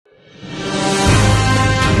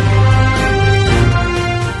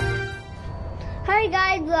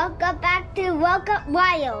woke up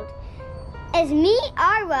wild. It's me,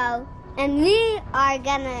 Arlow, and we are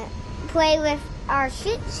gonna play with our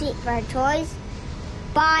street sweeper toys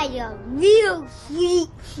by a real street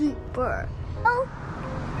sweeper. Oh,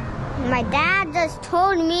 my dad just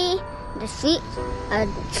told me a street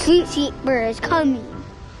sweeper is coming.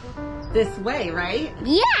 This way, right?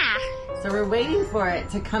 Yeah. So we're waiting for it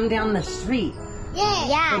to come down the street.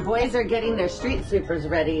 Yeah. The boys are getting their street sweepers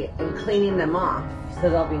ready and cleaning them off. So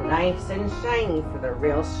they'll be nice and shiny for the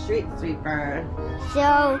real street sweeper.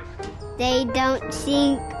 So they don't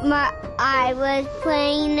think I was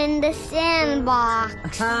playing in the sandbox.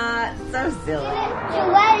 So silly. You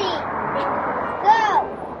ready?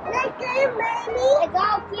 Go. Let's go, baby. It's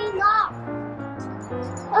all cleaned up.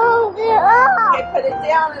 Oh, get up. Okay, put it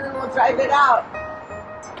down and then we'll drive it out.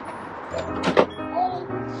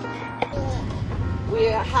 We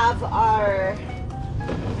have our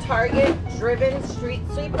Target driven street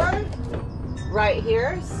sweeper right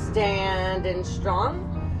here, standing strong.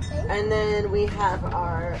 And then we have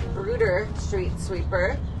our BRUDER street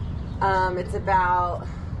sweeper. It's about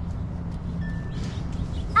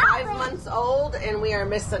 5 months old and we are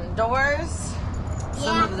missing doors.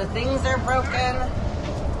 Some of the things are broken.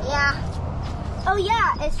 Yeah. Oh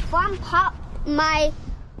yeah, it's from my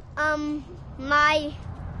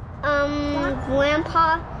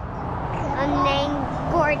grandpa named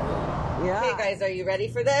Gordon. Yeah. Okay guys, are you ready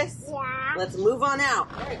for this? Yeah. Let's move on out.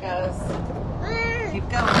 There it goes. Keep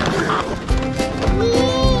going.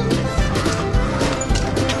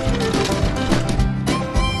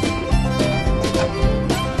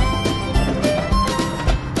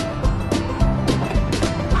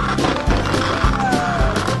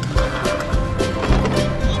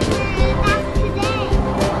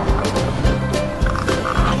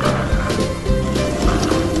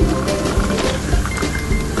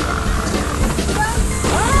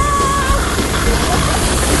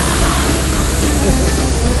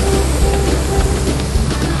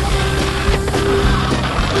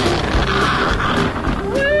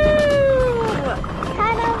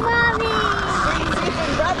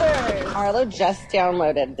 Arlo just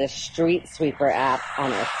downloaded the Street Sweeper app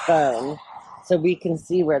on her phone so we can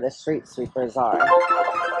see where the street sweepers are.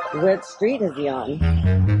 What street is he on?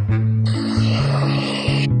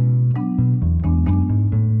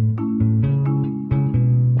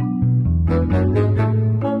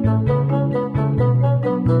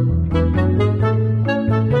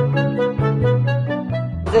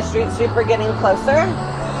 Is the street sweeper getting closer?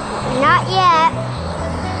 Not yet.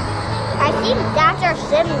 I think that's our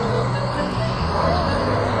sibling.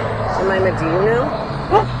 Jemima, do you know?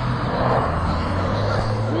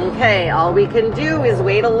 Okay, all we can do is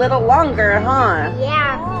wait a little longer, huh?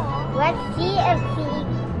 Yeah. Let's see if he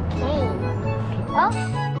came. Oh,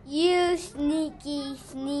 you sneaky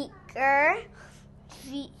sneaker,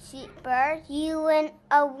 street sweeper, you went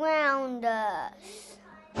around us.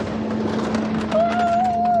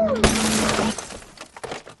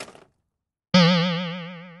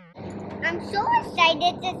 I'm so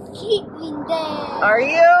excited to keep me there. Are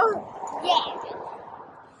you? Yeah.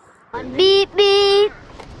 Beep, beep,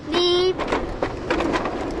 beep.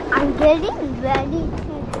 I'm getting ready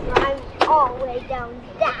to drive all the way down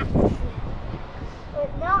that street. But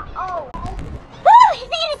not all. Woo!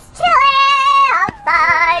 It's chilly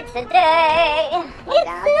outside today.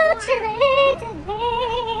 It's so chilly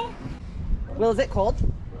today. Will, is it cold?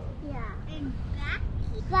 Yeah. And back.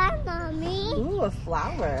 Bye, Mommy. Ooh, a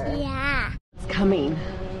flower. Yeah. It's coming.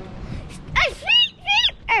 A street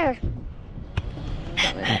sweeper.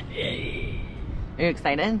 Are you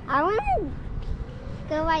excited? I want to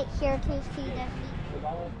go right here to see the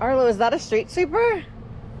Arlo, is that a street sweeper?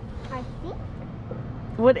 I think.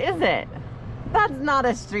 What is it? That's not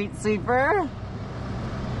a street sweeper.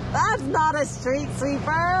 That's not a street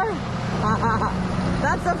sweeper.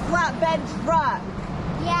 That's a flatbed truck.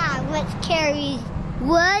 Yeah, which carries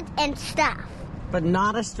wood and stuff. But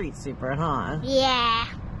not a street sweeper, huh? Yeah.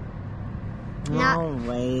 No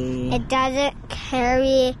way. It doesn't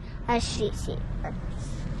carry a street sweeper.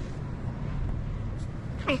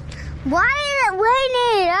 Why is it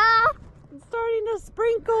raining? It's starting to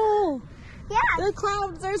sprinkle. Yeah. The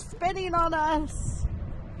clouds are spinning on us.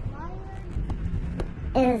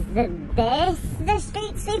 Is this the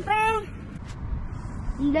street sweeper?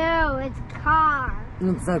 No, it's a car.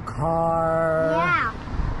 It's a car. Yeah.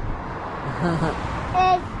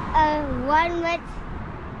 It's a one which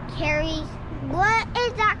carries. What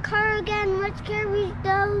is that car again? Which carries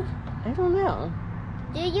those? I don't know.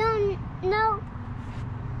 Do you know?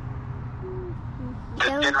 It's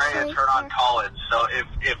getting ready to turn on college, so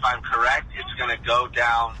if I'm correct, it's going to go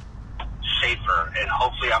down safer. And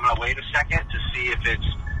hopefully, I'm gonna wait a second to see if it's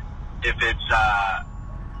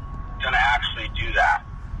gonna actually do that.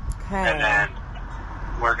 Okay. And then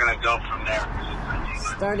we're gonna go from there. It's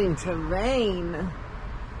starting to rain.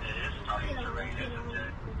 It is starting to rain, isn't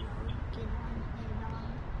it?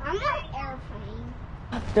 I'm on an airplane.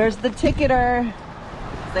 There's the ticketer.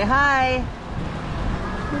 Say hi.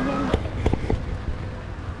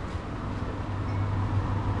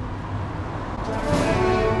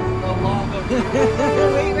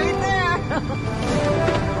 Wait right there.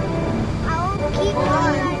 I will keep on.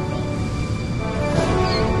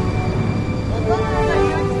 Hold on. Are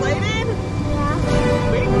you excited? Yeah.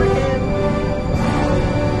 Wait for him.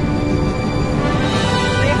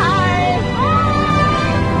 Say hi.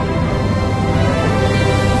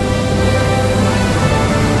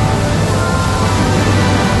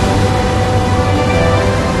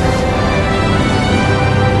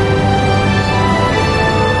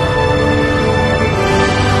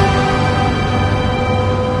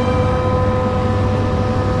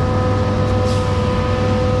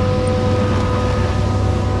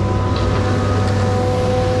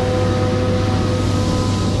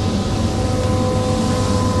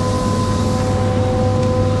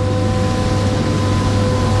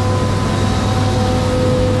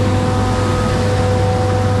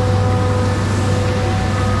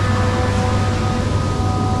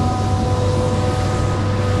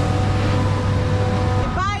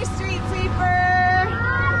 Goodbye, street sweeper.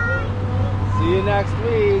 See you next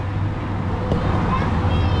week.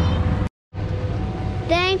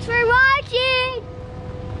 Thanks for watching.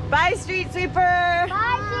 Bye, street sweeper.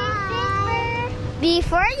 Bye, sister.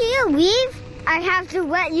 Before you leave, I have to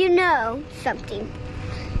let you know something.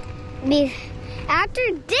 After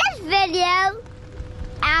this video,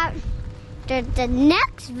 after the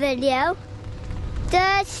next video,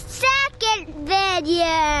 the second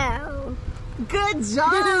video. Good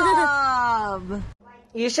job.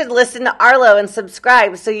 You should listen to Arlo and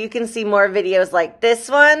subscribe so you can see more videos like this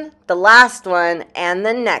one, the last one, and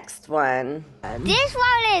the next one. This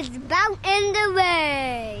one is about in the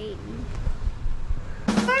rain.